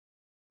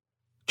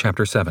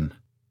Chapter 7.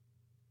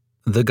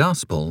 The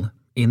Gospel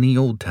in the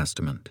Old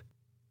Testament.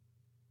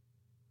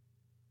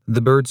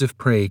 The birds of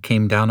prey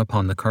came down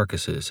upon the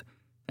carcasses,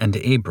 and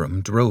Abram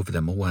drove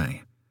them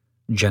away.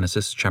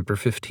 Genesis chapter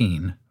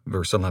 15,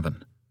 verse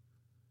 11.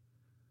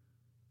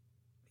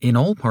 In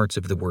all parts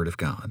of the Word of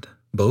God,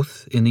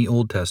 both in the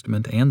Old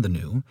Testament and the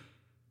New,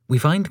 we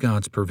find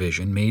God's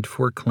provision made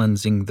for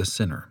cleansing the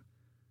sinner.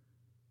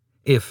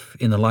 If,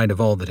 in the light of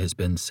all that has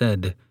been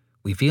said,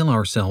 we feel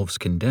ourselves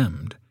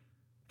condemned,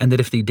 and that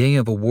if the day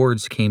of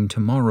awards came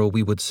tomorrow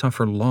we would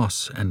suffer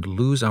loss and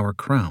lose our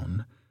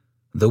crown,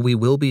 though we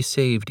will be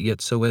saved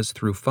yet so as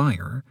through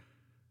fire,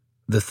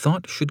 the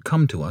thought should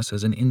come to us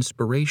as an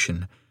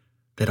inspiration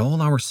that all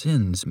our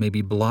sins may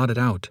be blotted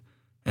out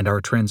and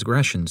our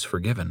transgressions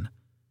forgiven.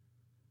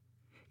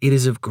 It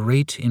is of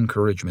great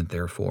encouragement,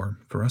 therefore,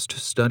 for us to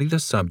study the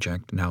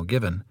subject now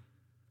given.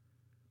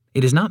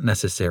 It is not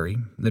necessary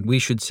that we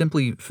should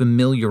simply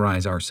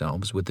familiarize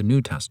ourselves with the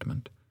New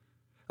Testament.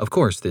 Of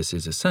course, this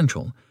is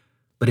essential,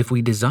 but if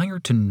we desire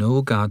to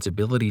know God's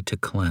ability to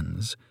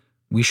cleanse,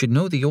 we should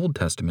know the Old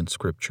Testament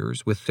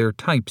scriptures with their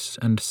types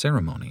and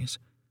ceremonies.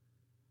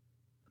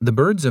 The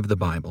birds of the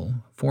Bible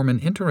form an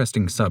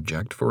interesting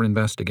subject for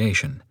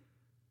investigation.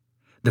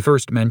 The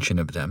first mention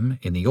of them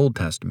in the Old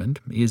Testament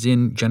is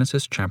in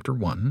Genesis chapter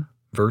 1,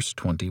 verse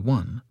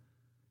 21.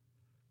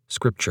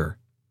 Scripture: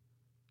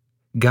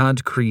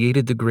 God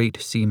created the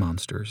great sea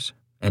monsters,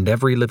 and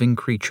every living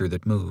creature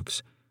that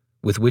moves,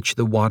 with which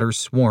the waters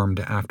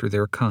swarmed after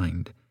their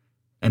kind,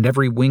 and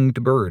every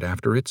winged bird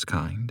after its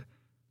kind,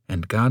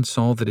 and God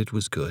saw that it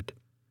was good.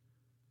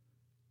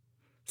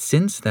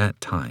 Since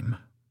that time,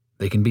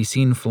 they can be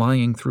seen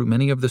flying through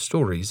many of the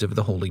stories of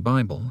the Holy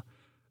Bible,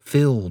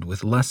 filled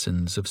with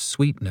lessons of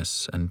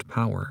sweetness and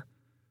power.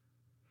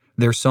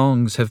 Their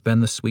songs have been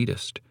the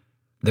sweetest,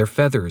 their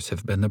feathers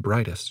have been the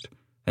brightest,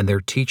 and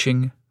their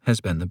teaching has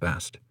been the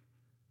best.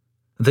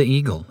 The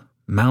eagle,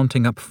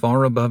 mounting up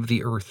far above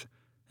the earth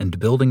and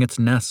building its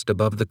nest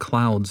above the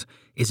clouds,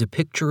 is a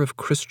picture of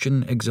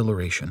Christian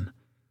exhilaration.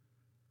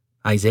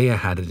 Isaiah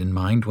had it in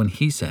mind when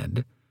he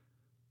said,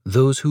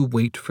 "Those who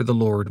wait for the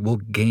Lord will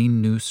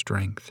gain new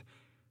strength.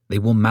 They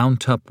will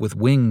mount up with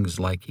wings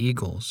like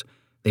eagles.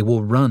 They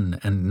will run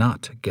and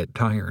not get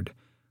tired.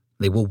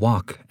 They will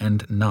walk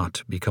and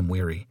not become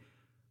weary."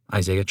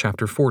 Isaiah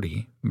chapter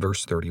 40,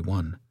 verse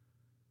 31.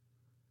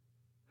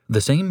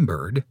 The same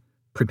bird,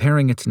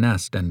 preparing its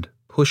nest and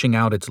pushing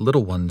out its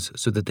little ones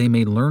so that they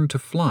may learn to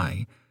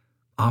fly,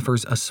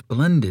 offers a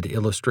splendid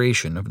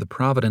illustration of the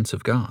providence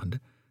of God,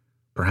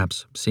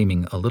 perhaps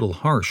seeming a little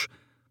harsh,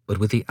 but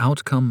with the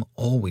outcome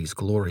always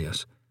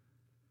glorious.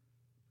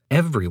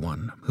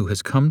 Everyone who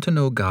has come to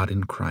know God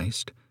in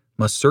Christ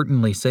must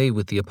certainly say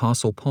with the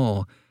Apostle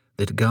Paul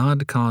that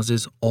God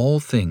causes all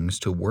things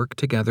to work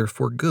together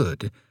for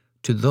good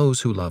to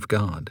those who love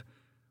God.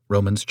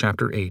 Romans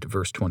chapter 8,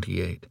 verse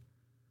 28.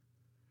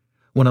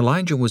 When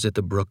Elijah was at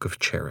the brook of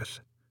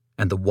Cherith,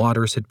 and the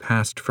waters had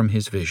passed from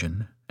his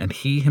vision, and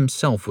he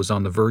himself was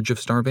on the verge of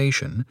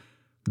starvation,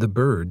 the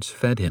birds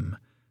fed him.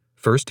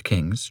 1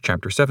 Kings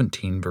chapter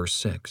 17, verse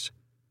 6.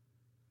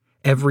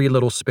 Every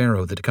little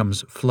sparrow that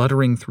comes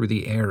fluttering through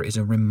the air is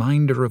a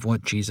reminder of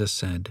what Jesus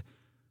said,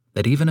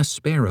 that even a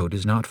sparrow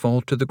does not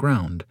fall to the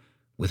ground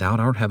without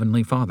our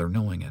Heavenly Father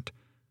knowing it.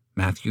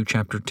 Matthew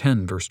chapter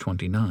 10, verse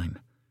 29.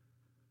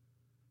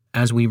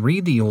 As we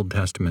read the Old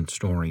Testament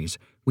stories,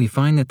 we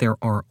find that there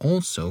are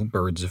also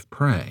birds of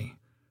prey.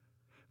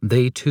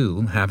 They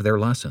too have their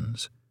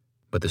lessons,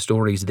 but the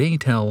stories they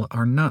tell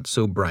are not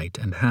so bright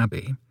and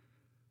happy.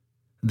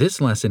 This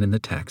lesson in the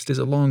text is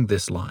along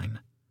this line.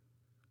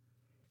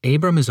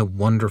 Abram is a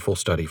wonderful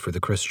study for the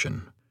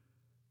Christian.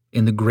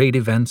 In the great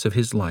events of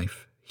his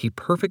life, he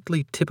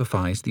perfectly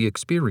typifies the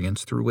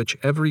experience through which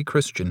every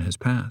Christian has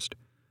passed.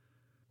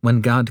 When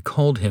God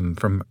called him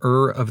from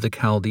Ur of the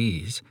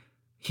Chaldees,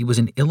 he was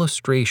an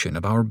illustration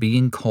of our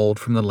being called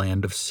from the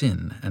land of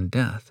sin and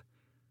death.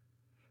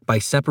 By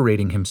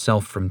separating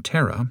himself from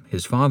Terah,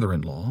 his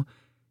father-in-law,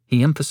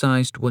 he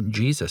emphasized what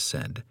Jesus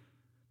said,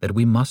 that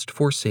we must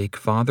forsake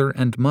father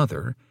and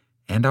mother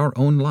and our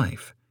own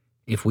life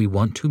if we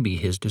want to be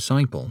his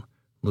disciple.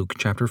 Luke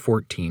chapter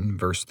 14,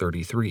 verse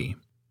 33.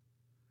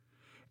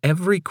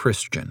 Every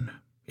Christian,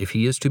 if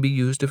he is to be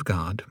used of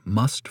God,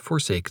 must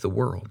forsake the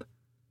world.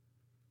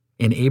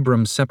 In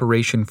Abram's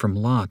separation from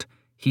Lot,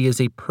 he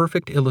is a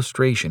perfect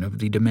illustration of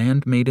the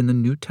demand made in the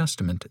New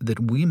Testament that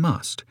we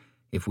must,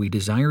 if we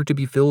desire to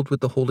be filled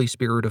with the Holy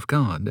Spirit of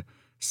God,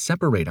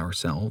 separate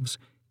ourselves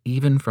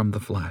even from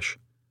the flesh.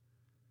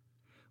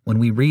 When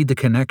we read the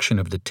connection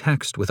of the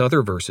text with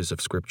other verses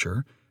of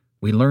Scripture,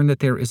 we learn that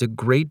there is a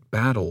great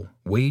battle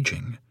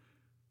waging.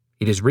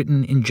 It is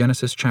written in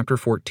Genesis chapter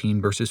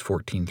 14, verses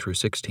 14 through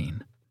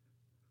 16.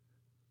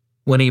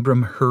 When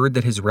Abram heard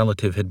that his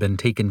relative had been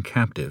taken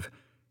captive,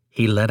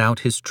 he led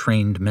out his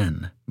trained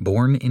men,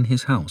 born in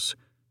his house,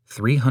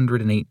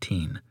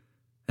 318,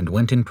 and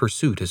went in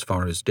pursuit as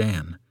far as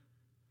Dan.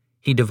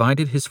 He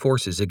divided his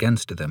forces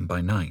against them by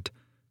night,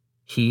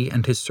 he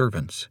and his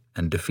servants,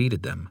 and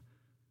defeated them.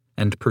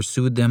 and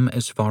pursued them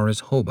as far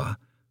as Hobah,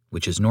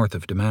 which is north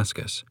of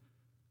Damascus.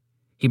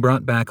 He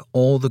brought back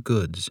all the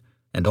goods,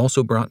 and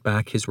also brought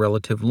back his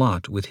relative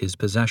Lot with his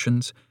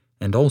possessions,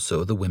 and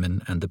also the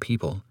women and the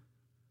people.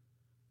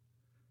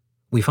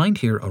 We find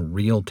here a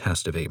real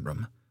test of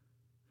Abram.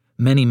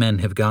 Many men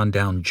have gone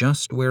down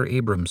just where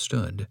Abram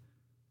stood.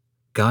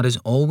 God is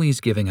always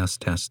giving us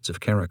tests of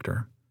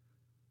character.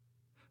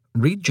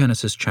 Read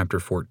Genesis chapter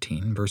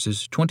 14,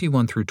 verses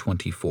 21 through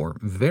 24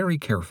 very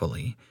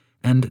carefully,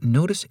 and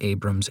notice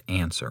Abram's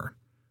answer.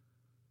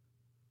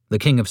 The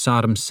king of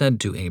Sodom said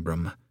to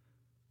Abram,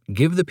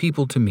 "Give the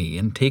people to me,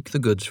 and take the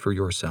goods for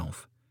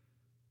yourself."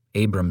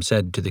 Abram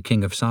said to the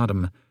king of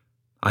Sodom,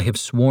 "I have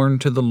sworn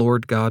to the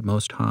Lord God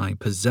Most High,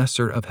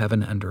 possessor of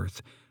heaven and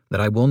earth,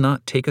 that I will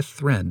not take a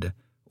thread,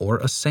 or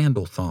a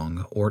sandal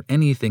thong, or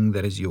anything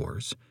that is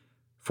yours,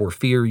 for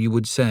fear you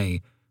would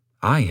say,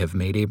 I have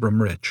made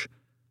Abram rich.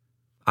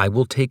 I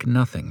will take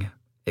nothing,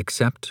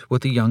 except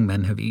what the young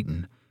men have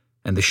eaten,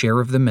 and the share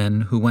of the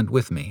men who went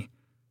with me,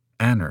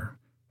 Aner,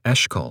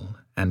 Eshcol,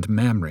 and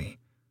Mamre.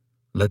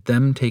 Let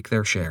them take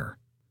their share."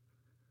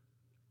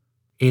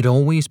 It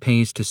always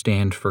pays to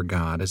stand for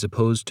God as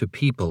opposed to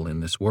people in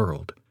this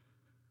world.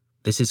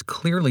 This is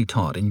clearly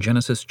taught in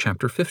Genesis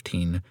chapter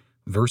 15,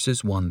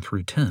 verses 1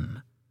 through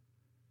 10.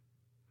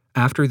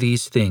 After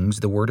these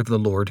things the word of the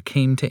Lord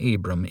came to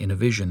Abram in a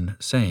vision,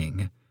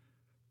 saying,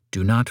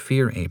 "Do not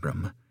fear,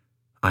 Abram.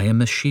 I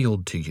am a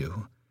shield to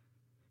you.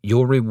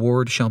 Your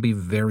reward shall be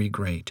very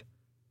great."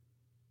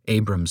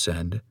 Abram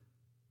said,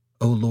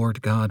 "O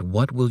Lord God,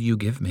 what will you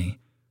give me,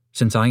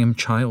 since I am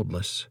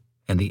childless,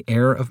 and the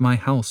heir of my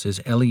house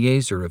is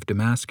Eliezer of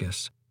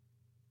Damascus?"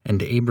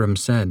 And Abram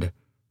said,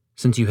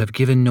 "Since you have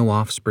given no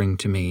offspring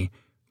to me,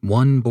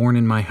 one born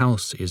in my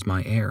house is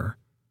my heir."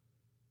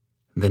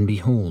 Then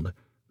behold,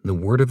 the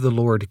word of the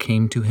Lord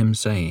came to him,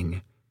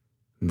 saying,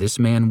 "This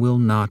man will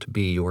not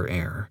be your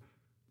heir,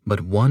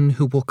 but one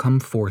who will come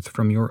forth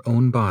from your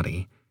own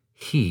body,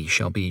 he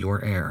shall be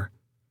your heir."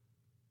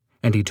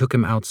 And he took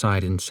him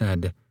outside and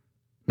said,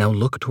 "Now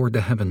look toward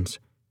the heavens,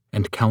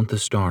 and count the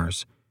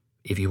stars,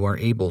 if you are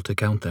able to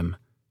count them."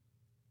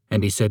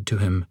 And he said to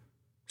him,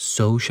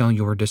 "So shall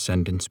your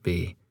descendants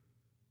be."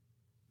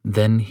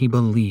 Then he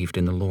believed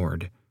in the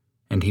Lord,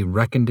 and he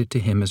reckoned it to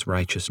him as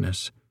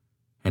righteousness.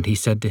 And he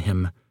said to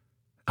him,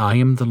 "I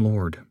am the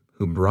Lord,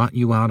 who brought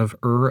you out of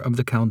Ur of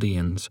the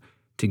Chaldeans,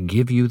 to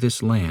give you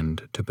this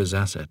land to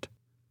possess it."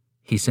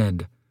 He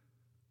said,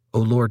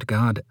 "O Lord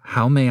God,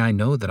 how may I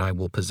know that I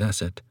will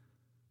possess it?"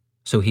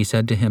 So he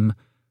said to him,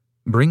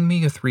 "Bring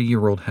me a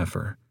 3-year-old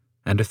heifer,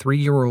 and a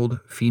 3-year-old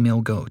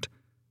female goat,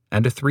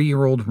 and a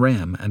 3-year-old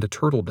ram, and a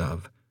turtle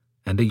dove,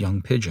 and a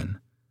young pigeon."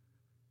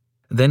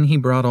 Then he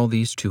brought all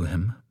these to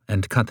him,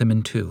 and cut them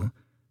in two,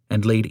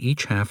 and laid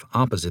each half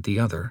opposite the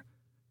other,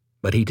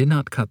 but he did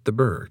not cut the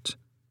birds.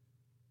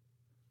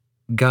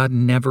 God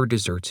never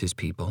deserts his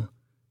people.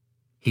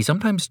 He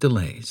sometimes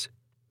delays,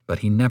 but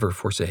he never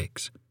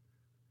forsakes.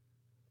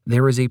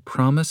 There is a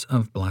promise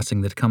of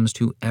blessing that comes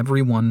to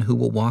everyone who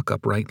will walk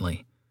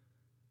uprightly.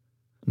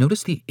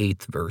 Notice the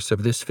 8th verse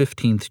of this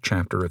 15th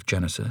chapter of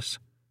Genesis.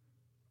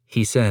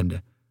 He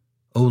said,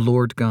 "O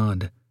Lord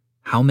God,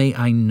 how may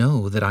I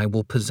know that I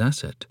will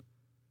possess it?"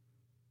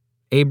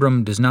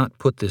 Abram does not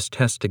put this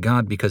test to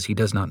God because he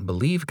does not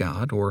believe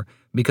God, or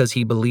because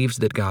he believes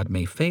that God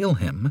may fail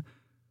him,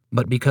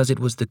 but because it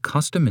was the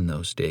custom in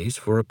those days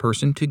for a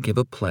person to give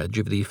a pledge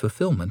of the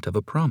fulfillment of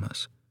a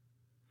promise.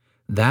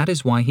 That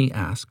is why he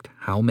asked,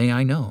 "How may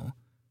I know?"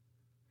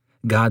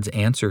 God's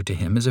answer to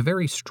him is a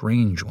very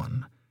strange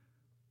one.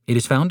 It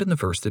is found in the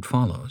verse that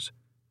follows.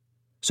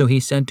 So he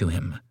said to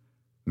him,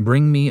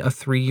 "Bring me a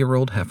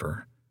 3-year-old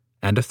heifer,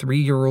 and a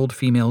 3-year-old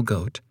female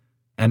goat,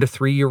 and a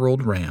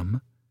 3-year-old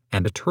ram,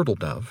 and a turtle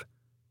dove,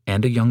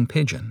 and a young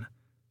pigeon."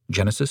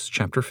 Genesis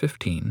chapter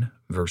 15,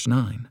 verse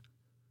 9.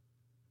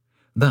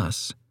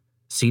 Thus,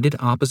 seated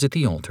opposite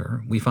the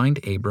altar, we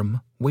find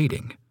Abram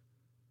waiting.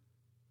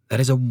 That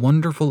is a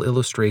wonderful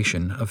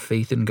illustration of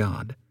faith in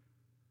God.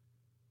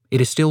 It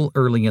is still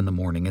early in the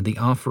morning, and the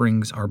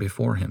offerings are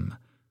before him,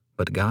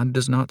 but God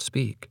does not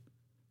speak.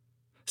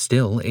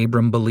 Still,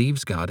 Abram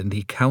believes God, and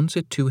he counts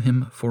it to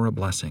him for a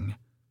blessing.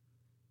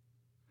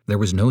 There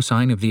was no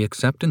sign of the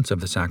acceptance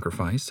of the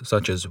sacrifice,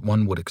 such as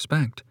one would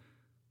expect,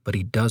 but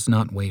he does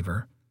not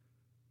waver.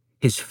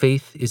 His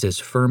faith is as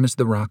firm as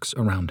the rocks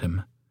around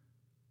him.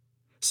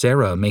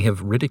 Sarah may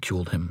have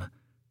ridiculed him,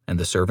 and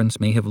the servants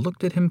may have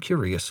looked at him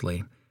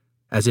curiously,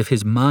 as if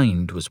his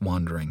mind was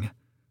wandering,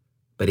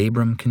 but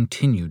Abram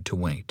continued to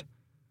wait.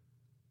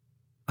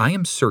 I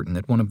am certain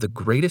that one of the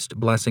greatest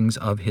blessings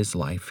of his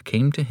life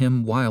came to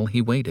him while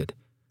he waited.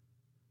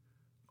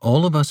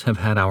 All of us have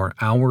had our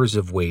hours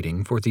of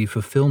waiting for the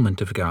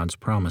fulfillment of God's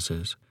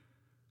promises.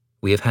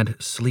 We have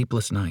had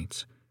sleepless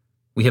nights.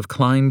 We have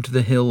climbed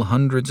the hill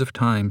hundreds of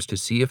times to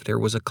see if there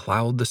was a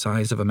cloud the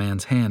size of a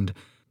man's hand,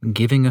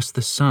 giving us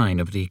the sign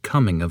of the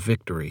coming of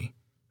victory.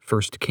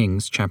 1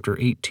 Kings chapter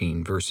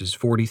 18, verses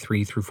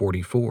 43 through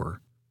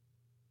 44.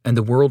 And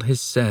the world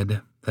has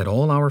said that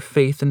all our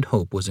faith and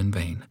hope was in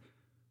vain.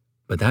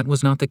 But that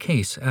was not the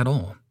case at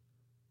all.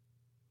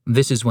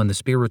 This is when the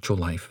spiritual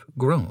life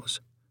grows.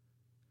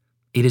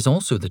 It is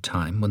also the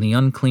time when the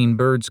unclean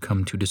birds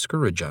come to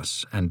discourage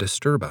us and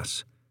disturb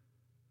us.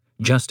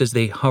 Just as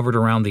they hovered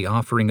around the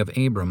offering of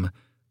Abram,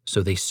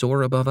 so they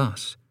soar above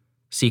us,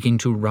 seeking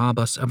to rob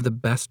us of the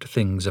best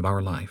things of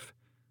our life,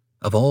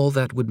 of all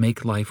that would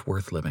make life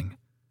worth living.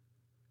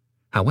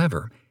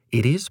 However,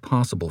 it is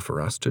possible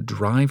for us to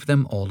drive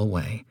them all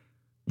away,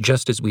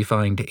 just as we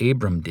find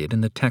Abram did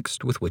in the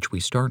text with which we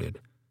started.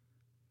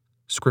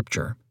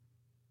 Scripture: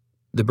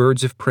 "The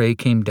birds of prey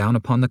came down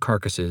upon the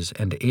carcasses,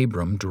 and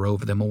Abram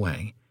drove them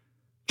away."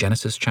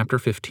 Genesis chapter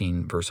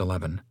 15, verse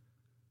 11.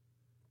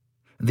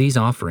 These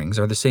offerings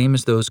are the same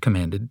as those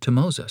commanded to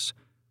Moses,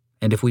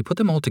 and if we put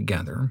them all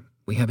together,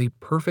 we have a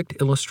perfect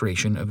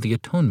illustration of the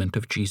atonement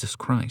of Jesus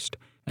Christ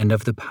and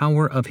of the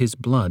power of his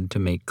blood to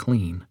make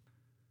clean.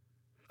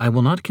 I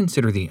will not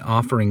consider the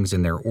offerings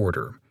in their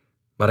order,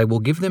 but I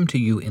will give them to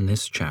you in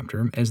this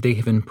chapter as they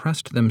have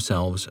impressed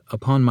themselves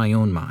upon my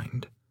own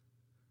mind.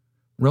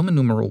 Roman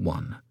numeral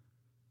 1.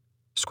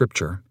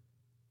 Scripture: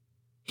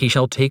 "He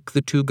shall take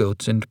the 2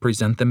 goats and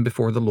present them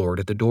before the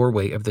Lord at the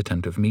doorway of the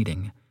tent of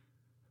meeting.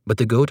 But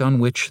the goat on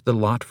which the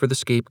lot for the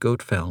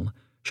scapegoat fell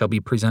shall be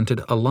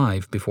presented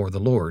alive before the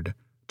Lord,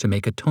 to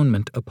make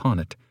atonement upon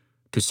it,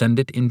 to send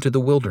it into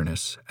the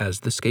wilderness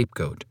as the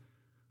scapegoat."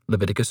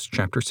 Leviticus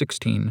chapter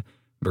 16,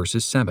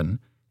 verses 7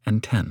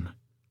 and 10.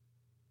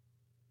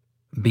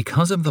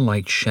 Because of the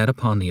light shed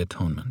upon the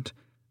atonement,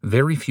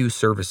 very few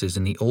services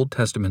in the Old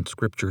Testament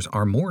scriptures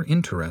are more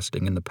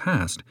interesting in the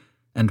past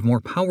and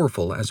more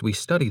powerful as we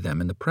study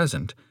them in the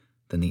present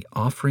than the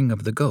offering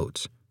of the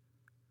goats.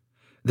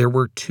 There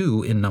were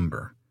 2 in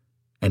number,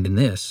 and in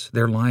this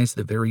there lies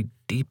the very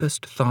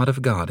deepest thought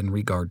of God in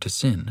regard to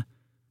sin.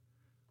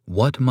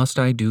 "What must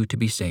I do to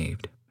be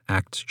saved?"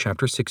 Acts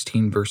chapter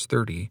 16, verse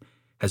 30,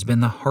 has been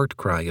the heart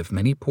cry of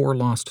many poor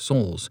lost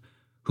souls,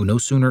 who no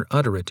sooner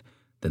utter it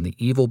than the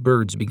evil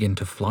birds begin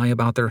to fly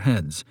about their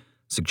heads,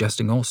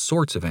 suggesting all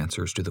sorts of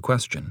answers to the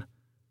question.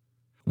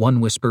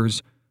 One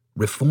whispers,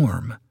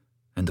 "Reform,"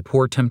 and the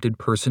poor tempted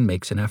person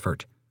makes an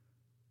effort.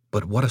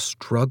 But what a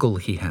struggle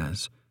he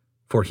has,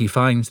 for he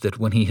finds that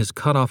when he has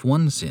cut off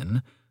one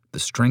sin, the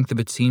strength of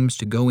it seems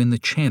to go in the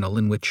channel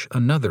in which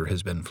another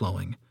has been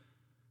flowing.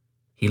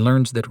 He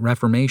learns that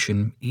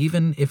reformation,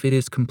 even if it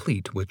is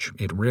complete, which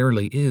it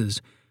rarely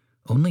is,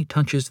 only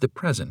touches the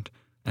present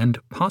and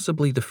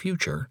possibly the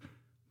future,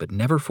 but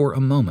never for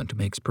a moment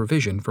makes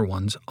provision for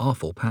one's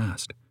awful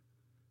past.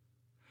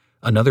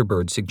 Another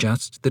bird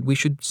suggests that we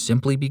should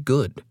simply be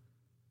good.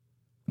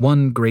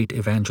 One great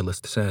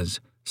evangelist says,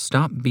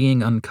 "Stop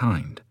being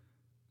unkind."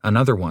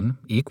 Another one,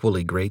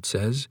 equally great,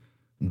 says,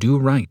 "Do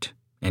right,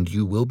 and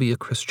you will be a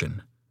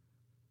Christian."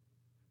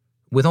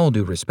 With all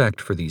due respect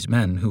for these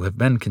men who have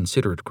been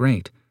considered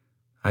great,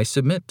 I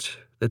submit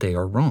that they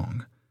are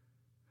wrong.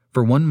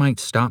 For one might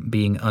stop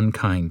being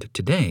unkind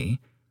today,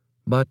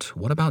 but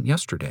what about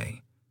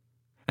yesterday?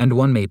 And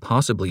one may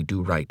possibly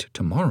do right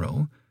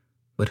tomorrow,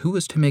 but who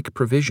is to make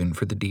provision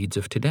for the deeds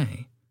of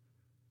today?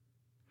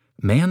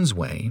 Man's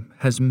way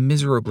has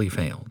miserably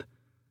failed.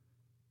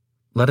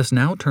 Let us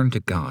now turn to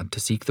God to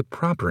seek the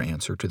proper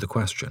answer to the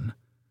question.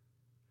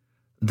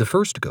 The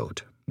first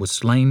goat was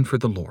slain for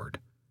the Lord,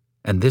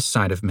 and this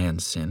side of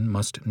man's sin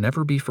must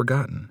never be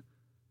forgotten.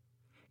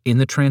 In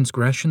the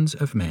transgressions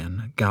of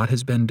man, God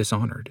has been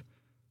dishonored,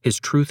 his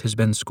truth has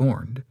been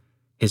scorned,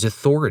 his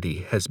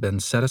authority has been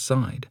set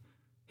aside,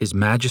 his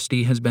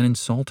majesty has been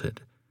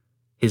insulted,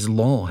 his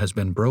law has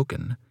been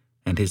broken,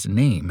 and his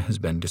name has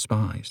been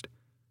despised.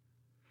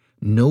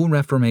 No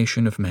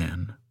reformation of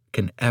man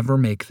can ever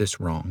make this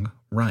wrong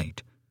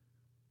right.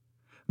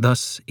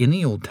 Thus, in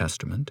the Old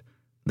Testament,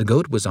 the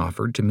goat was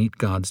offered to meet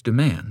God's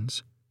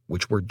demands,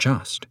 which were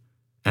just,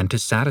 and to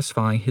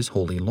satisfy his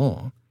holy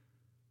law.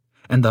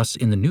 And thus,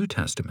 in the New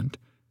Testament,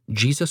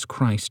 Jesus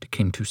Christ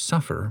came to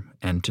suffer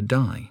and to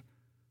die.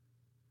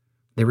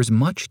 There is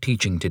much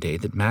teaching today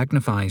that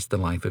magnifies the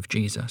life of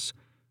Jesus,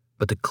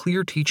 but the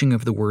clear teaching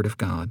of the Word of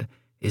God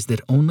is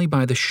that only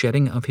by the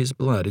shedding of his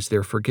blood is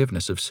there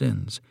forgiveness of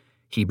sins.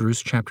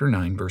 Hebrews chapter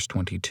 9, verse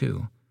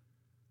 22.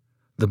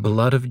 The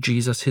blood of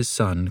Jesus his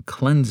Son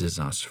cleanses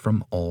us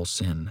from all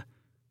sin.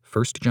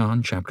 1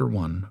 John chapter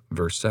 1,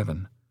 verse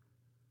 7.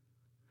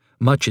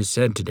 Much is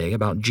said today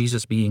about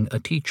Jesus being a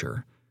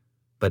teacher,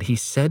 but he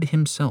said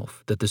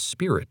himself that the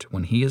Spirit,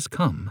 when he is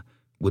come,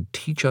 would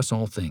teach us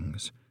all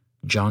things.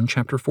 John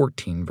chapter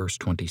 14, verse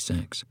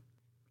 26.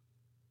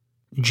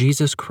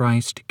 Jesus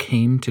Christ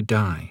came to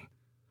die,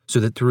 so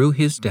that through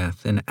his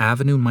death an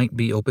avenue might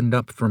be opened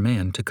up for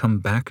man to come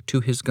back to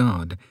his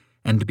God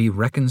and be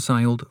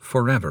reconciled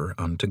forever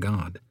unto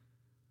God.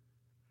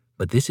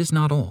 But this is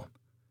not all.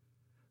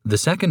 The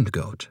second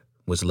goat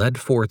was led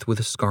forth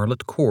with a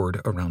scarlet cord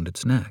around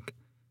its neck.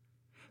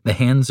 The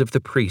hands of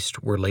the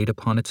priest were laid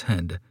upon its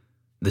head,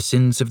 the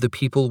sins of the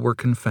people were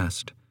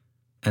confessed,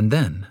 and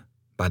then,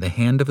 by the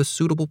hand of a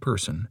suitable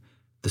person,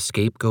 the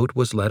scapegoat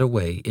was led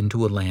away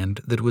into a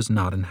land that was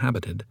not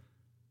inhabited.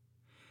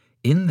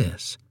 In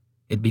this,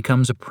 it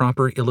becomes a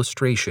proper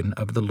illustration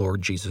of the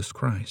Lord Jesus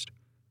Christ.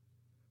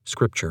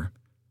 Scripture: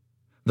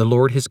 "The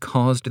Lord has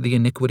caused the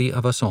iniquity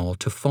of us all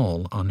to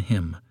fall on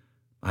him."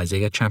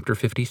 Isaiah chapter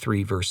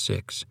 53, verse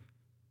 6.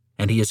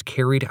 "And he has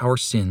carried our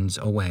sins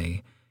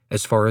away,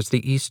 as far as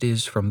the east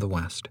is from the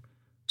west."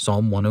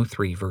 Psalm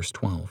 103, verse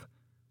 12.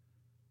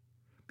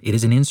 It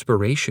is an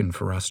inspiration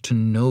for us to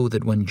know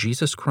that when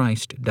Jesus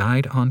Christ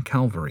died on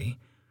Calvary,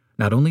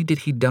 not only did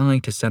he die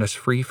to set us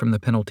free from the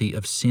penalty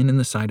of sin in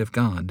the sight of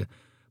God,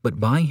 but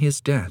by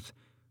his death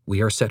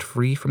we are set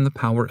free from the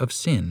power of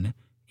sin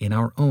in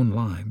our own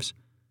lives.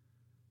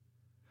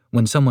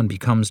 When someone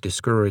becomes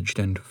discouraged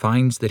and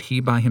finds that he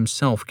by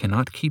himself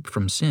cannot keep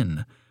from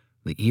sin,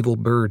 the evil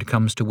bird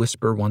comes to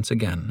whisper once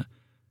again,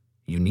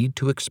 "You need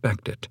to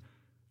expect it.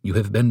 You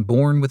have been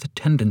born with a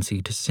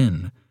tendency to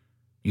sin.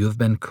 You have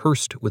been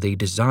cursed with a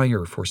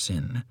desire for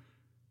sin.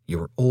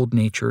 Your old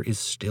nature is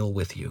still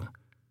with you."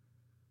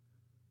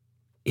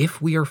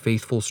 If we are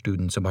faithful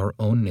students of our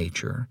own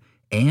nature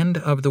and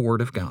of the Word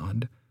of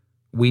God,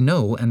 we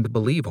know and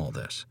believe all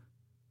this.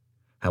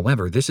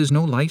 However, this is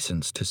no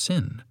license to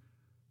sin,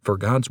 for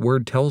God's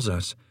Word tells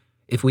us,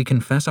 if we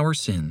confess our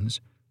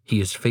sins, he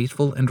is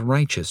faithful and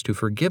righteous to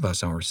forgive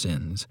us our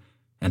sins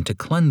and to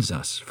cleanse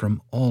us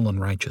from all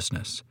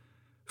unrighteousness.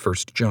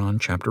 1 John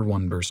chapter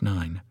 1, verse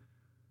 9.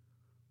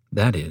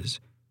 That is,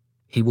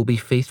 he will be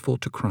faithful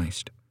to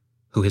Christ,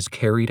 who has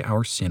carried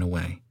our sin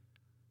away.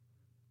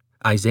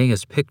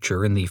 Isaiah's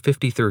picture in the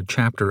 53rd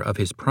chapter of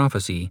his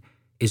prophecy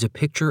is a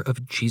picture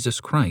of Jesus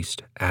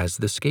Christ as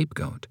the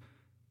scapegoat,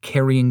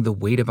 carrying the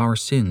weight of our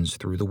sins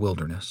through the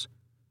wilderness.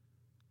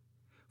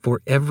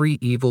 For every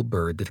evil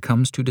bird that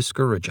comes to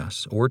discourage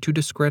us or to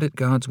discredit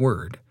God's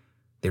word,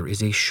 there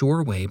is a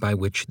sure way by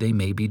which they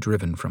may be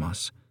driven from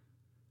us.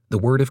 The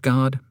Word of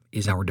God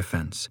is our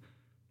defense,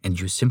 and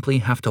you simply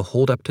have to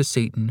hold up to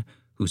Satan,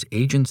 whose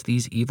agents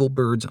these evil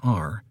birds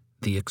are,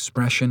 the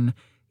expression,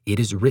 "It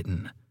is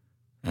written,"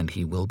 and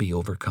he will be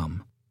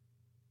overcome.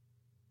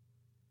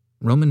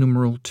 Roman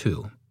numeral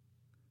 2.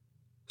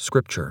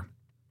 Scripture: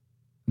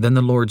 "Then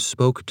the Lord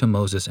spoke to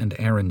Moses and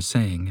Aaron,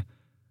 saying,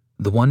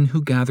 The one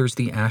who gathers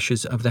the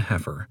ashes of the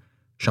heifer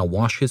shall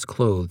wash his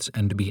clothes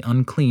and be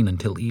unclean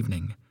until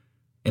evening,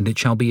 and it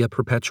shall be a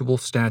perpetual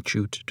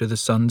statute to the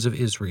sons of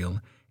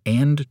Israel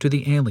and to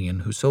the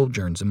alien who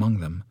sojourns among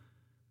them."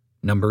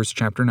 Numbers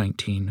chapter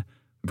 19,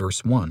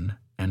 verse 1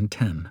 and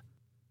 10.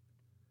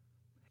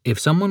 If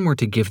someone were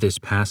to give this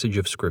passage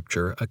of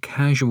Scripture a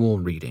casual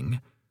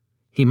reading,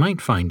 he might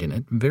find in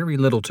it very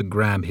little to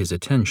grab his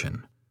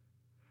attention.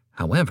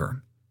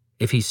 However,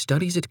 if he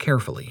studies it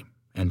carefully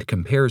and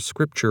compares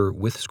Scripture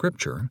with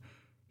Scripture,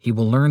 he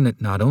will learn that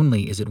not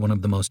only is it one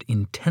of the most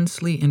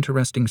intensely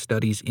interesting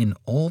studies in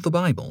all the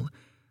Bible,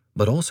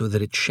 but also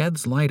that it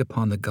sheds light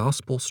upon the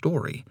gospel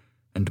story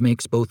and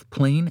makes both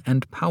plain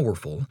and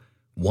powerful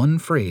one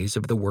phrase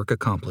of the work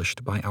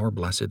accomplished by our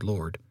blessed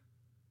Lord.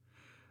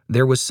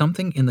 There was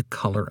something in the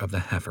color of the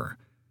heifer,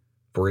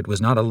 for it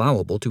was not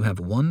allowable to have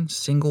one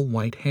single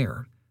white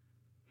hair.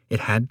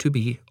 It had to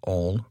be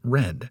all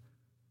red.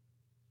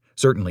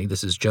 Certainly,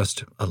 this is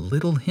just a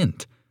little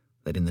hint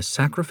that in the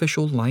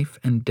sacrificial life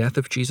and death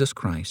of Jesus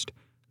Christ,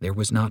 there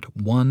was not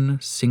one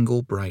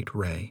single bright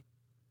ray.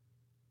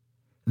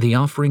 The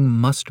offering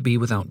must be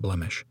without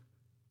blemish.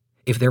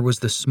 If there was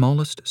the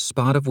smallest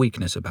spot of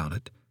weakness about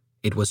it,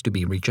 it was to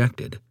be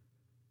rejected.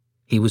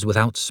 He was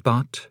without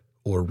spot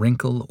or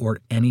wrinkle or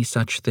any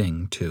such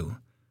thing, too.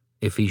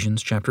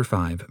 Ephesians chapter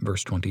 5,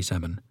 verse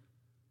 27.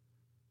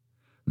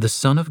 The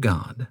Son of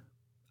God,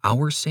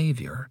 our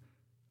Savior,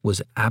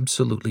 was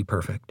absolutely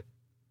perfect.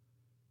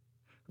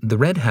 The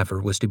red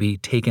heifer was to be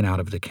taken out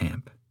of the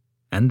camp,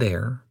 and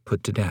there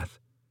put to death.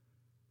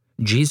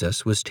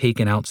 Jesus was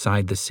taken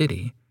outside the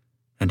city,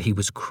 and he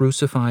was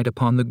crucified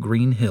upon the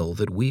green hill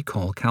that we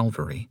call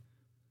Calvary.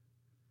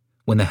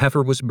 When the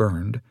heifer was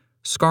burned,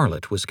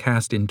 scarlet was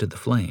cast into the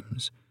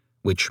flames,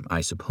 which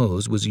I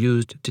suppose was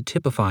used to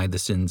typify the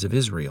sins of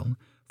Israel,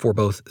 for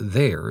both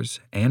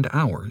theirs and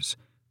ours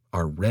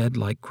are red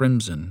like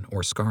crimson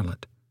or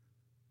scarlet.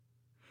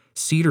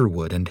 Cedar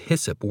wood and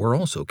hyssop were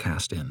also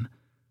cast in.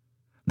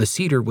 The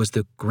cedar was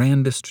the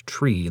grandest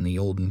tree in the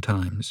olden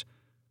times,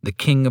 the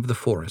king of the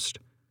forest,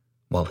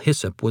 while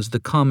hyssop was the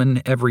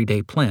common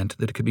everyday plant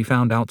that could be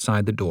found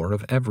outside the door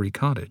of every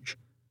cottage.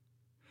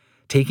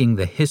 Taking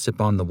the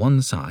hyssop on the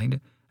one side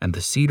and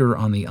the cedar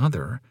on the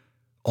other,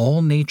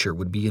 all nature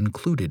would be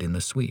included in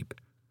the sweep.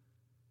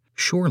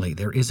 Surely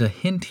there is a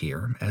hint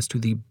here as to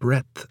the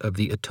breadth of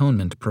the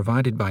atonement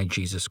provided by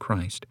Jesus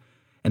Christ,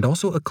 and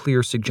also a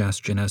clear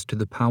suggestion as to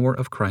the power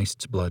of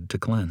Christ's blood to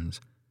cleanse.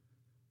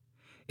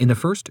 In the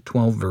first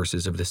 12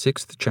 verses of the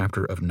 6th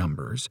chapter of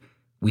Numbers,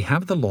 we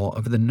have the law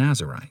of the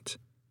Nazarites.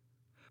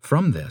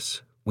 From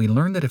this, we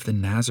learn that if the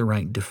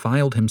Nazarite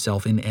defiled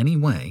himself in any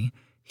way,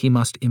 he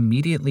must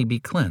immediately be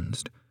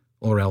cleansed,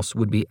 or else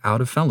would be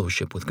out of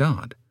fellowship with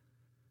God.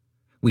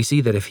 We see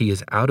that if he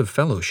is out of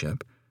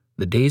fellowship,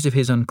 the days of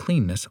his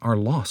uncleanness are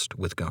lost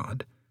with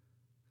God.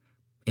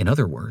 In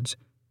other words,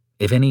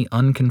 If any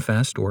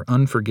unconfessed or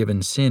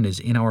unforgiven sin is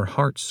in our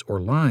hearts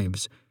or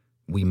lives,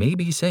 we may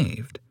be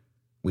saved.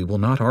 We will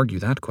not argue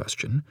that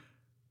question,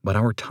 but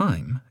our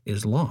time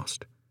is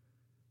lost.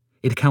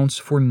 It counts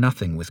for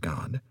nothing with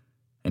God,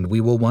 and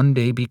we will one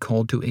day be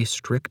called to a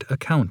strict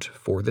account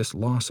for this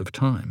loss of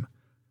time.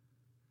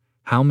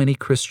 How many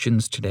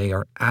Christians today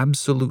are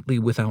absolutely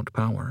without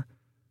power?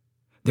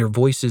 Their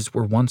voices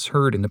were once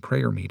heard in the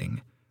prayer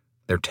meeting.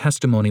 Their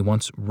testimony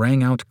once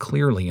rang out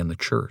clearly in the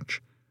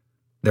church.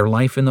 Their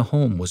life in the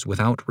home was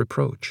without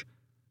reproach.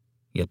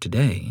 Yet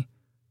today,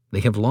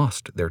 they have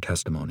lost their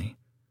testimony.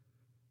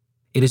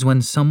 It is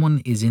when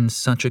someone is in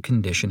such a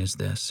condition as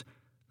this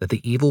that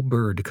the evil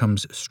bird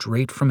comes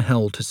straight from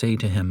hell to say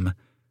to him,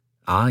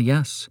 "Ah,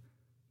 yes,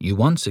 you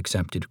once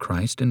accepted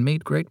Christ and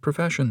made great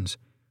professions.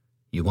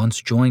 You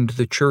once joined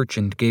the church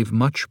and gave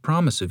much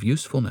promise of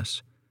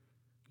usefulness.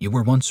 You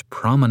were once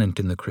prominent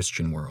in the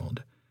Christian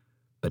world.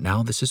 But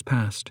now this is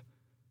past.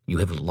 You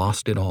have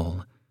lost it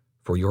all,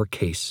 for your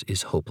case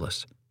is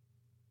hopeless."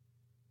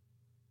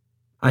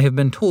 I have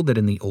been told that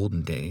in the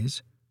olden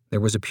days, there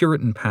was a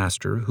Puritan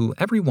pastor who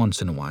every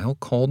once in a while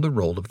called the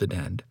roll of the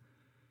dead.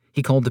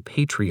 He called the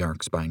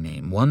patriarchs by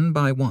name, one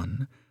by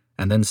one,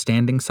 and then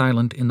standing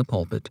silent in the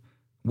pulpit,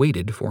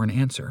 waited for an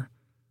answer.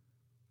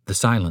 The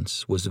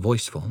silence was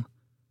voiceful.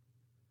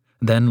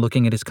 Then,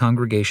 looking at his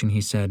congregation,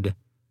 he said,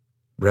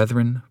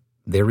 "Brethren,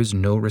 there is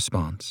no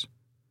response."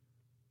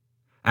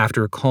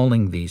 After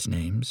calling these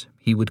names,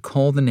 he would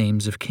call the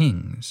names of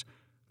kings,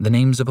 the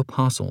names of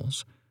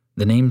apostles,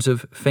 the names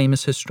of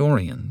famous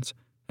historians,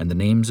 and the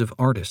names of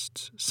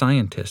artists,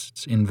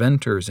 scientists,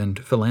 inventors, and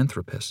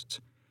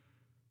philanthropists.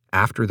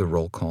 After the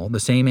roll call,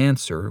 the same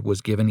answer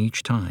was given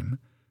each time.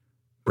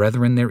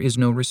 "Brethren, there is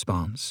no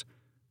response.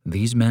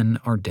 These men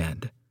are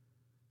dead."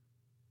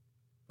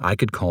 I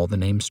could call the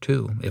names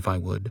too, if I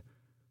would.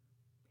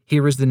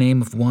 Here is the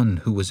name of one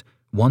who was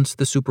once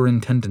the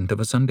superintendent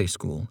of a Sunday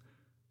school,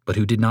 but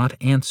who did not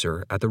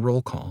answer at the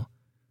roll call.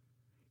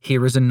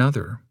 Here is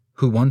another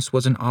who once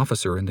was an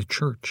officer in the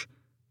church,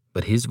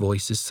 but his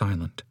voice is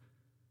silent.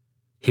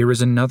 Here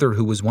is another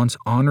who was once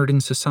honored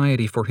in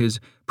society for his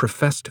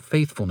professed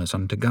faithfulness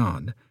unto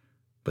God,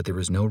 but there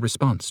is no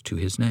response to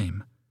his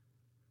name.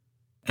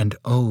 And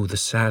oh, the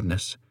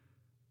sadness!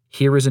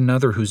 Here is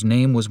another whose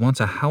name was once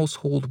a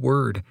household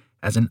word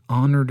as an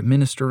honored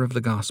minister of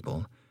the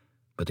gospel,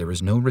 but there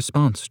is no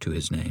response to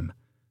his name.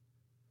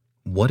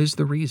 What is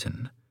the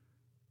reason?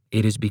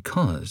 It is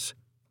because,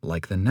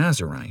 like the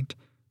Nazarite,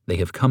 they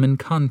have come in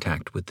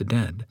contact with the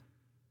dead.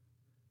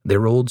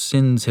 Their old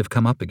sins have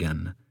come up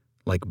again,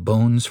 like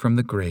bones from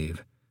the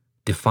grave,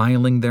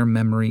 defiling their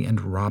memory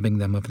and robbing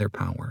them of their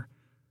power.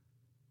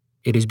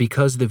 It is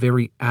because the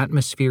very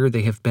atmosphere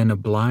they have been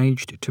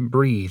obliged to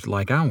breathe,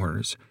 like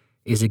ours,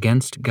 is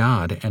against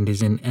God and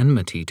is in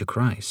enmity to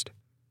Christ.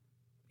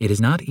 It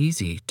is not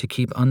easy to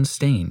keep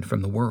unstained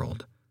from the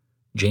world.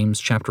 James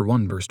chapter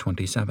 1, verse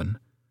 27.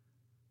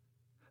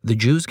 The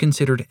Jews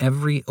considered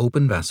every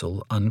open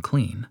vessel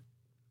unclean.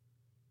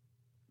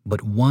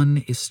 But one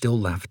is still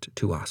left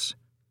to us.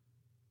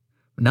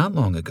 Not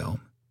long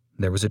ago,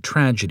 there was a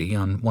tragedy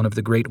on one of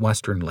the great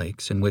western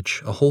lakes in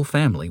which a whole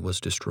family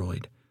was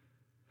destroyed.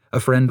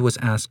 A friend was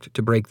asked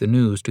to break the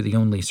news to the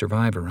only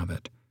survivor of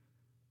it.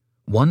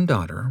 One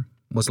daughter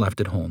was left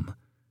at home,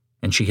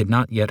 and she had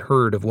not yet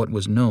heard of what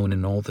was known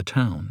in all the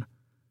town.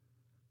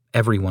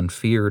 Everyone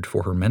feared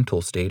for her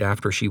mental state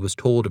after she was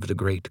told of the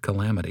great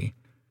calamity.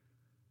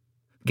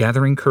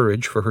 Gathering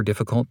courage for her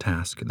difficult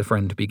task, the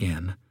friend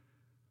began,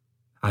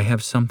 "I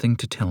have something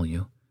to tell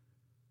you."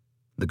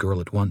 The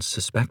girl at once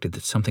suspected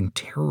that something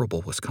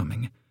terrible was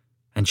coming,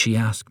 and she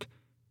asked,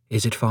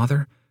 "Is it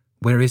father?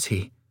 Where is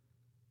he?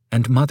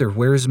 And mother,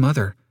 where is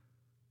mother?"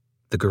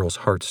 The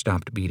girl's heart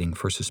stopped beating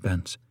for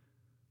suspense.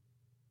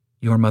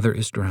 "Your mother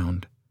is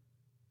drowned,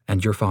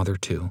 and your father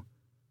too."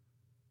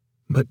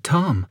 "But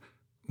Tom,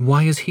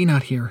 why is he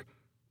not here?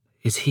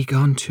 Is he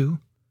gone too?"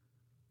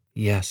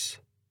 "Yes,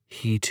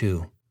 he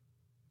too,"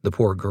 the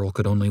poor girl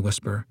could only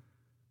whisper.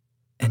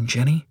 "And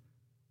Jenny?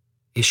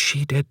 Is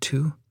she dead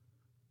too?"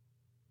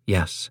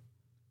 "Yes."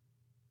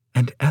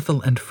 "And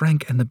Ethel and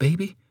Frank and the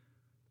baby?"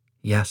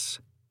 "Yes,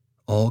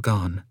 all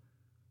gone."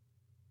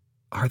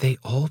 "Are they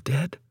all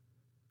dead?"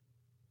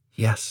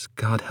 "Yes,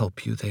 God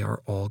help you, they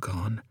are all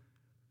gone."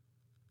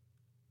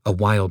 A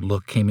wild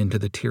look came into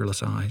the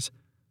tearless eyes.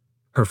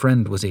 Her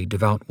friend was a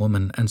devout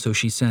woman, and so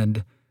she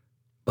said,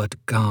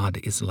 "But God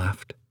is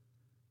left."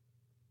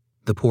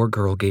 The poor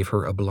girl gave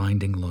her a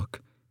blinding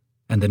look,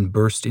 and then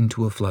burst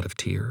into a flood of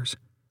tears.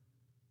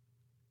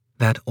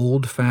 That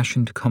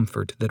old-fashioned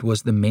comfort that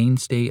was the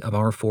mainstay of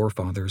our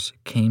forefathers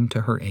came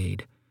to her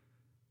aid.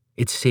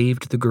 It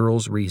saved the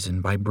girl's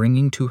reason by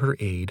bringing to her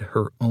aid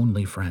her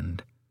only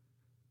friend.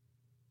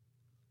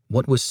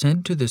 What was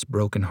said to this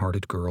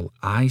broken-hearted girl,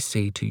 I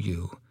say to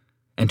you,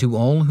 and to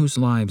all whose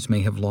lives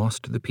may have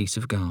lost the peace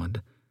of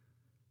God.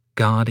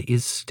 God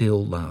is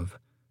still love.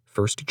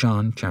 1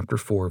 John chapter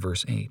 4,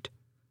 verse 8.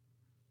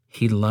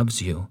 He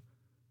loves you,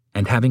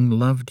 and having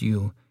loved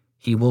you,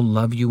 he will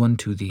love you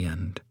unto the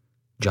end.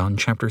 John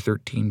chapter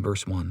 13,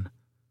 verse 1.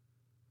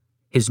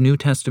 His New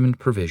Testament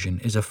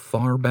provision is a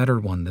far better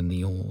one than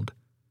the Old.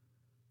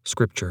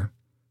 Scripture,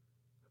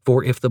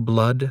 "For if the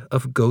blood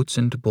of goats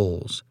and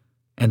bulls,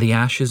 and the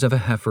ashes of a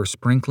heifer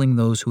sprinkling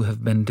those who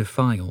have been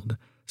defiled,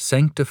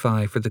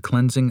 sanctify for the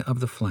cleansing of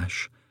the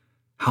flesh,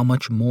 how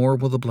much more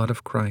will the blood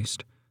of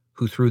Christ,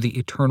 who through the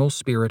eternal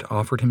Spirit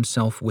offered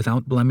himself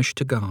without blemish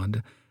to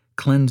God,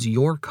 cleanse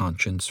your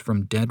conscience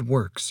from dead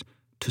works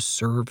to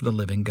serve the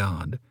living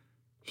God."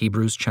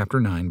 Hebrews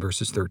chapter 9,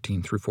 verses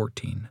 13 through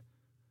 14.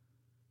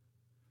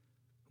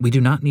 We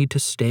do not need to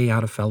stay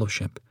out of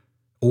fellowship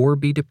or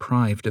be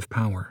deprived of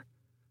power.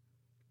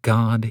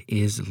 God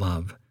is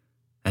love,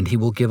 and he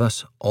will give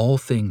us all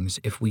things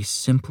if we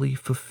simply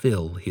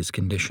fulfill his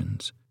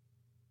conditions.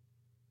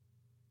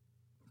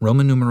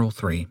 Roman numeral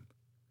 3.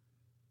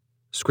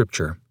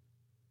 Scripture,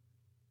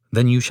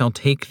 "Then you shall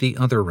take the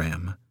other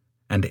ram,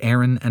 and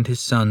Aaron and his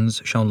sons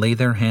shall lay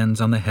their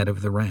hands on the head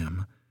of the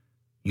ram.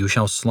 You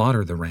shall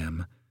slaughter the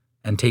ram,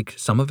 and take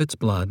some of its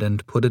blood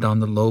and put it on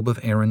the lobe of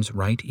Aaron's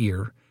right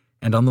ear,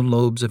 and on the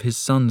lobes of his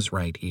sons'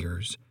 right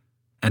ears,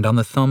 and on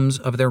the thumbs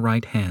of their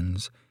right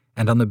hands,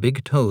 and on the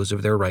big toes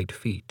of their right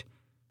feet,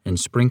 and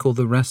sprinkle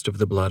the rest of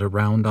the blood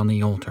around on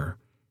the altar."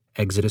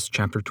 Exodus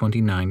chapter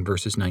 29,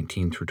 verses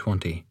 19 through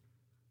 20.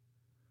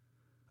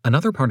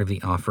 Another part of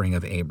the offering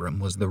of Abram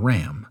was the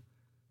ram.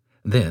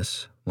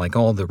 This, like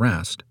all the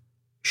rest,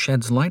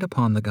 sheds light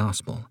upon the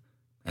gospel,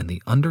 and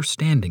the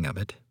understanding of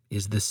it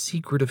is the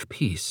secret of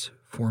peace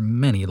for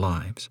many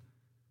lives.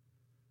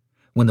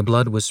 When the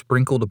blood was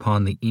sprinkled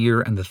upon the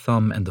ear and the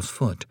thumb and the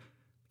foot,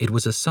 it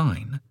was a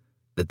sign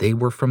that they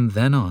were from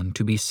then on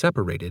to be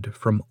separated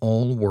from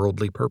all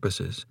worldly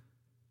purposes.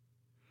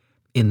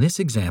 In this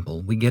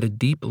example, we get a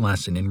deep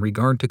lesson in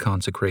regard to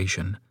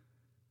consecration.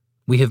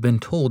 We have been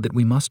told that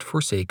we must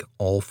forsake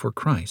all for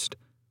Christ,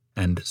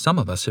 and some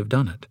of us have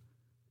done it.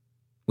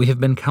 We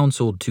have been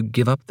counseled to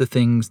give up the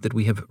things that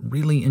we have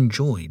really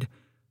enjoyed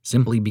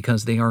simply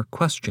because they are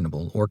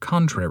questionable or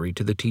contrary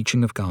to the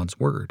teaching of God's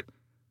Word.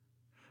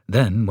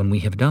 Then, when we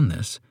have done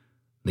this,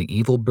 the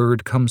evil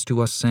bird comes to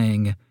us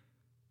saying,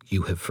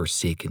 "You have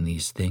forsaken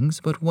these things,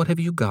 but what have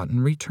you got in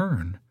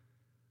return?"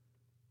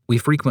 We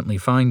frequently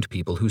find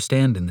people who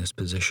stand in this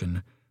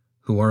position,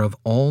 who are of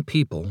all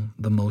people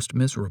the most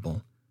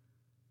miserable.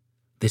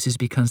 This is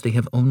because they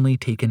have only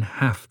taken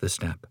half the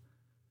step.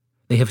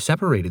 They have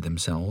separated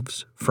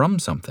themselves from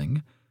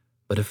something,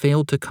 but have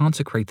failed to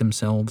consecrate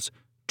themselves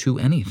to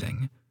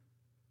anything.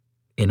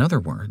 In other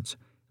words,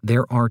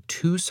 there are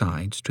two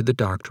sides to the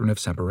doctrine of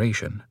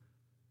separation.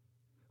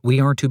 We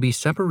are to be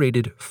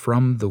separated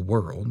from the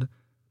world,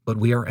 but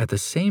we are at the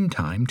same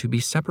time to be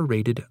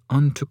separated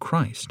unto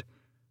Christ,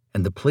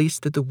 and the place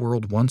that the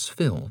world once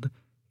filled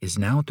is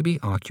now to be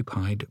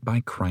occupied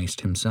by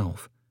Christ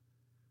himself.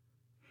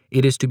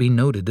 It is to be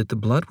noted that the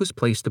blood was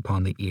placed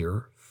upon the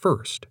ear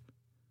first.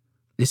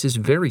 This is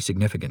very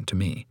significant to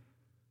me.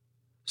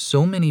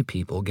 So many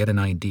people get an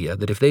idea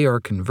that if they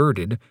are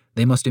converted,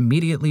 they must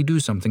immediately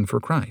do something for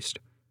Christ,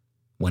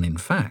 when in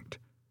fact,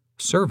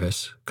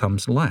 service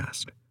comes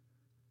last.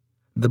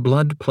 The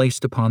blood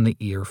placed upon the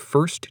ear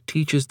first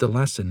teaches the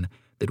lesson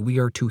that we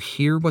are to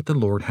hear what the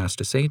Lord has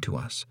to say to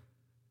us.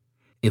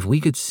 If we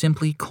could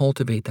simply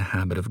cultivate the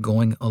habit of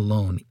going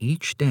alone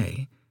each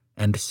day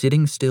and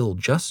sitting still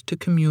just to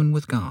commune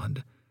with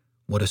God,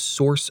 what a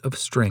source of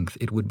strength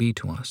it would be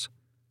to us.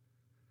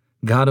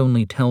 God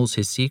only tells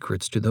his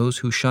secrets to those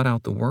who shut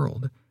out the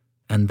world,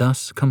 and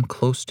thus come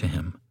close to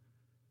him.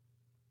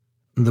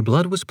 The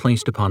blood was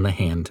placed upon the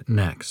hand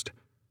next,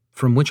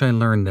 from which I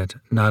learned that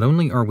not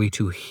only are we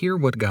to hear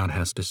what God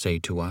has to say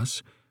to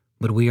us,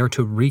 but we are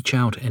to reach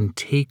out and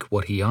take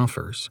what he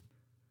offers.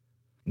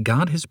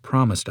 God has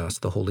promised us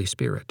the Holy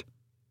Spirit.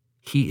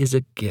 He is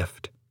a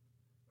gift.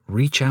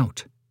 Reach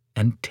out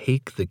and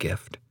take the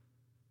gift.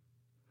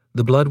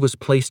 The blood was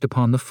placed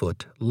upon the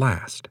foot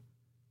last.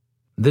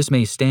 This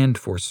may stand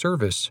for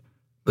service,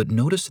 but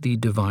notice the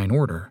divine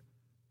order.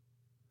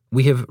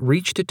 We have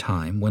reached a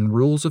time when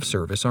rules of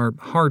service are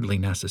hardly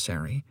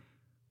necessary,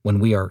 when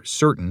we are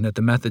certain that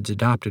the methods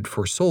adopted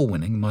for soul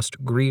winning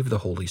must grieve the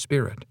Holy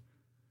Spirit.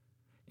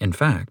 In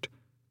fact,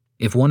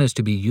 if one is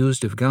to be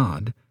used of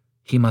God,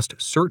 he must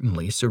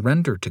certainly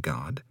surrender to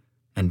God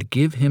and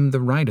give him the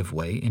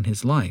right-of-way in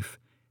his life,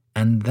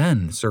 and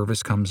then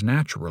service comes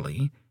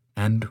naturally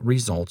and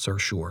results are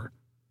sure.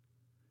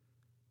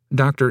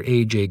 Dr.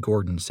 A.J.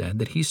 Gordon said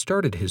that he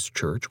started his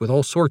church with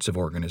all sorts of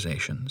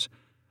organizations,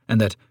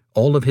 and that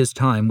all of his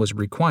time was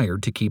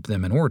required to keep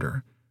them in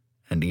order,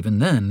 and even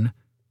then,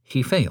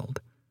 he failed.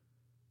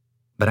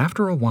 But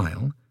after a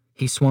while,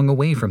 he swung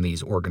away from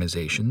these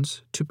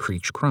organizations to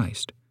preach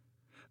Christ,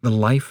 the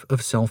life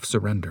of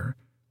self-surrender,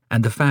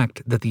 and the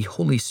fact that the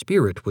Holy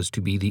Spirit was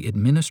to be the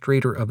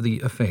administrator of the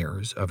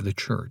affairs of the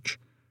church.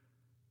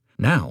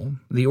 Now,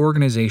 the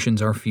organizations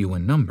are few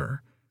in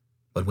number,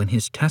 but when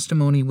his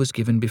testimony was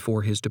given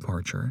before his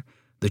departure,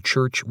 the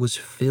church was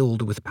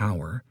filled with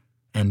power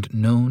and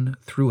known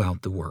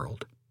throughout the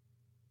world.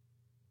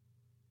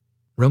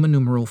 Roman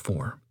numeral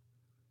 4.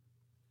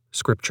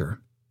 Scripture.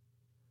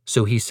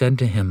 So he said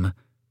to him,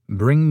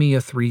 Bring me a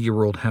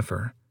 3-year-old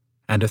heifer,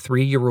 and a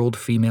 3-year-old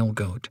female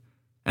goat,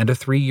 and a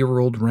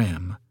 3-year-old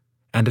ram,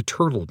 and a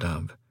turtle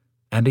dove,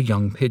 and a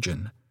young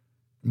pigeon.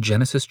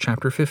 Genesis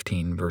chapter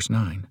 15, verse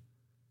 9.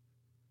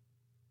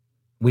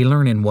 We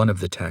learn in one of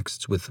the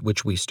texts with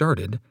which we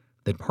started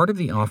that part of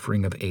the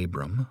offering of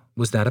Abram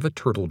was that of a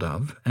turtle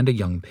dove and a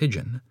young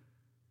pigeon.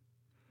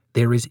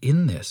 There is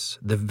in this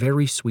the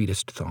very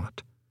sweetest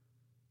thought.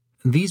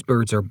 These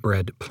birds are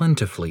bred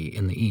plentifully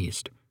in the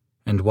East,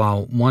 and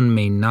while one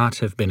may not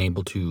have been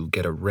able to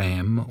get a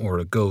ram or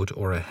a goat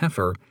or a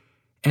heifer,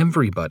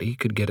 everybody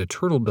could get a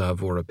turtle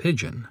dove or a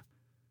pigeon.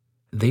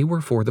 They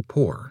were for the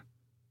poor.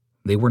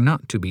 They were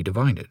not to be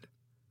divided.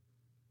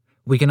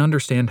 We can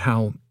understand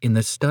how, in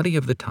the study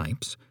of the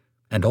types,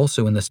 and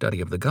also in the study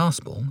of the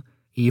gospel,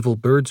 evil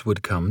birds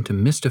would come to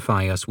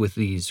mystify us with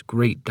these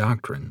great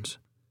doctrines.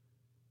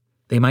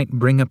 They might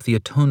bring up the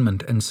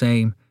atonement and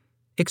say,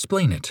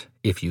 Explain it,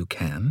 if you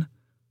can,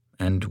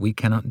 and we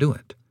cannot do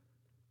it.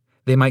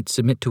 They might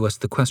submit to us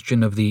the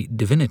question of the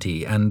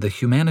divinity and the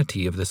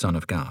humanity of the Son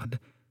of God,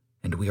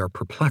 and we are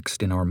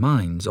perplexed in our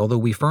minds, although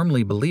we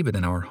firmly believe it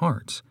in our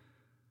hearts.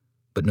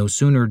 But no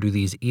sooner do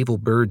these evil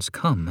birds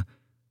come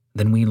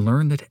than we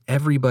learn that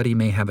everybody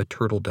may have a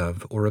turtle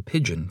dove or a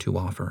pigeon to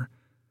offer.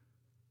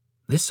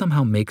 This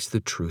somehow makes the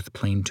truth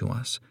plain to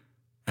us,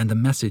 and the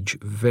message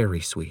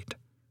very sweet.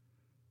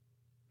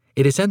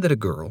 It is said that a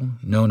girl,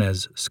 known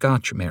as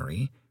Scotch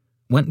Mary,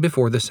 went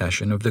before the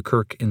session of the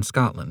Kirk in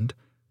Scotland,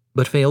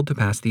 but failed to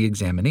pass the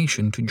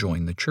examination to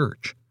join the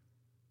church.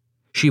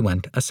 She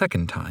went a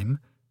second time,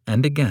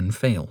 and again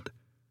failed.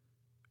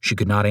 She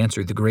could not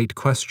answer the great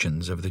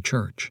questions of the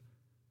church.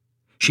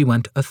 She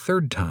went a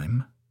third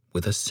time,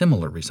 with a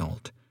similar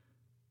result,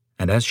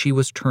 and as she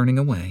was turning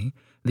away,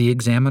 the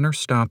examiner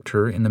stopped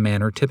her in the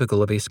manner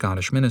typical of a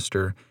Scottish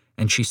minister,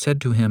 and she said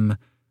to him,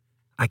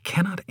 I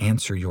cannot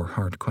answer your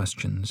hard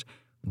questions,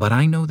 but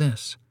I know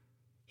this.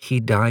 He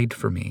died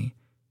for me,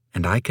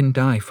 and I can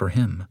die for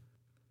him.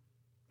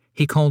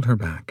 He called her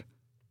back,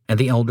 and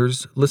the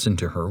elders listened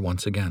to her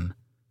once again.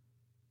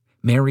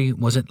 Mary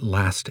was at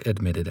last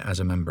admitted as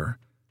a member,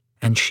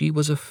 and she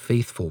was a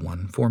faithful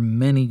one for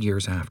many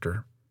years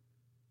after.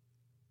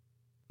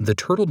 The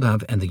turtle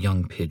dove and the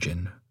young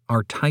pigeon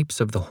are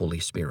types of the Holy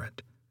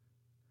Spirit.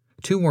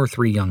 2 or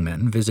 3 young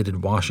men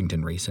visited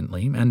Washington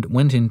recently and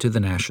went into the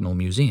National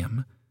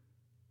Museum.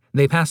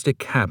 They passed a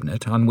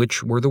cabinet on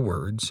which were the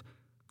words,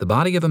 "The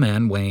body of a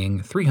man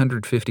weighing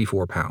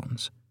 354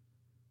 pounds."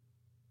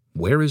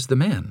 "Where is the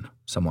man?"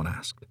 someone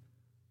asked.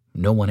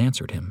 No one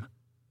answered him.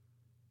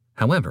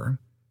 However,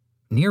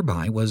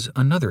 nearby was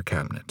another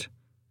cabinet,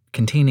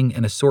 containing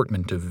an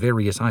assortment of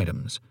various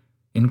items,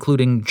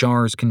 including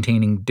jars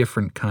containing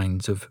different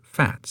kinds of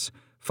fats,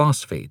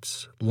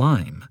 phosphates,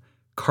 lime,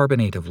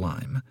 carbonate of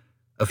lime,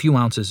 a few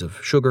ounces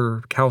of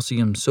sugar,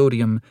 calcium,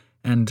 sodium,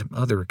 and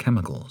other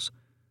chemicals.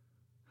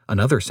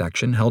 Another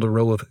section held a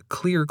row of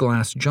clear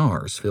glass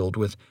jars filled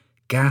with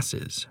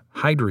gases,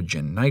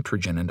 hydrogen,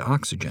 nitrogen, and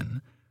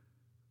oxygen.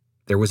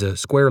 There was a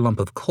square lump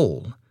of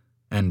coal,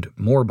 and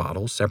more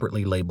bottles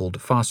separately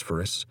labeled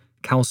phosphorus,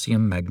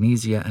 calcium,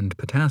 magnesia, and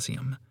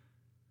potassium.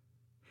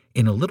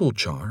 In a little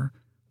jar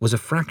was a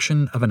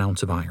fraction of an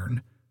ounce of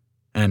iron,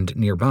 and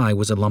nearby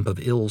was a lump of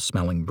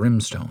ill-smelling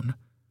brimstone.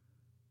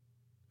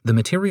 The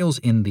materials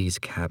in these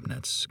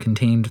cabinets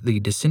contained the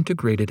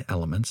disintegrated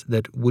elements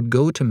that would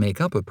go to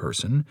make up a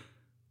person,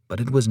 but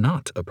it was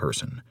not a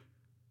person.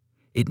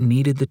 It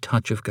needed the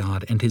touch of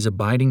God and His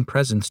abiding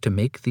presence to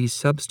make these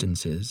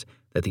substances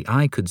that the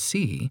eye could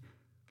see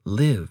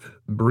live,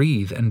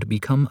 breathe, and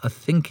become a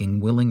thinking,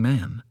 willing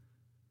man.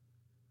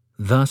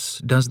 Thus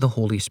does the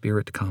Holy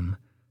Spirit come,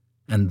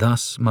 and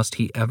thus must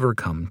He ever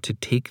come to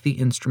take the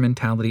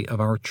instrumentality of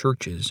our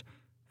churches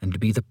and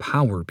be the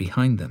power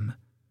behind them,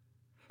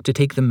 to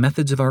take the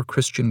methods of our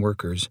Christian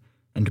workers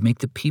and make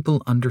the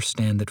people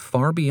understand that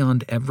far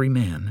beyond every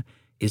man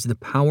is the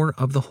power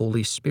of the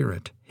Holy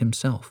Spirit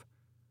Himself.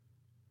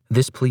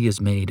 This plea is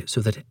made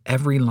so that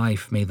every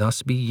life may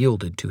thus be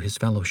yielded to His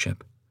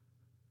fellowship.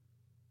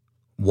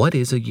 What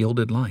is a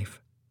yielded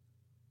life?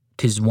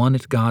 'Tis one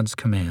at God's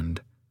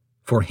command,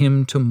 for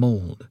Him to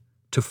mold,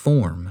 to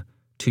form,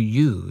 to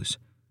use,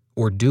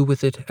 or do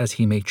with it as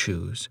He may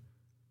choose,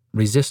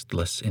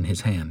 resistless in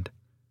His hand.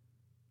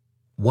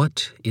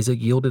 What is a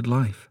yielded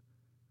life?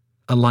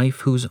 A life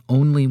whose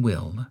only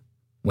will,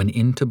 when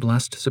into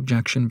blessed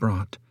subjection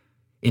brought,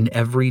 in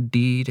every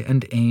deed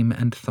and aim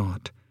and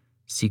thought,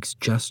 seeks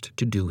just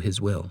to do His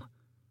will.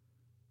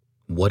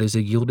 What is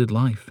a yielded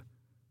life?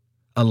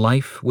 A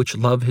life which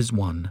love has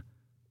won,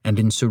 and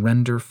in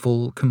surrender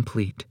full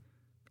complete,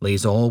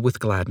 lays all with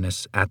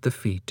gladness at the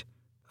feet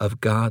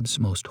of God's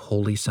most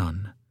holy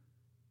Son.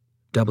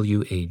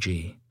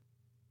 W.A.G.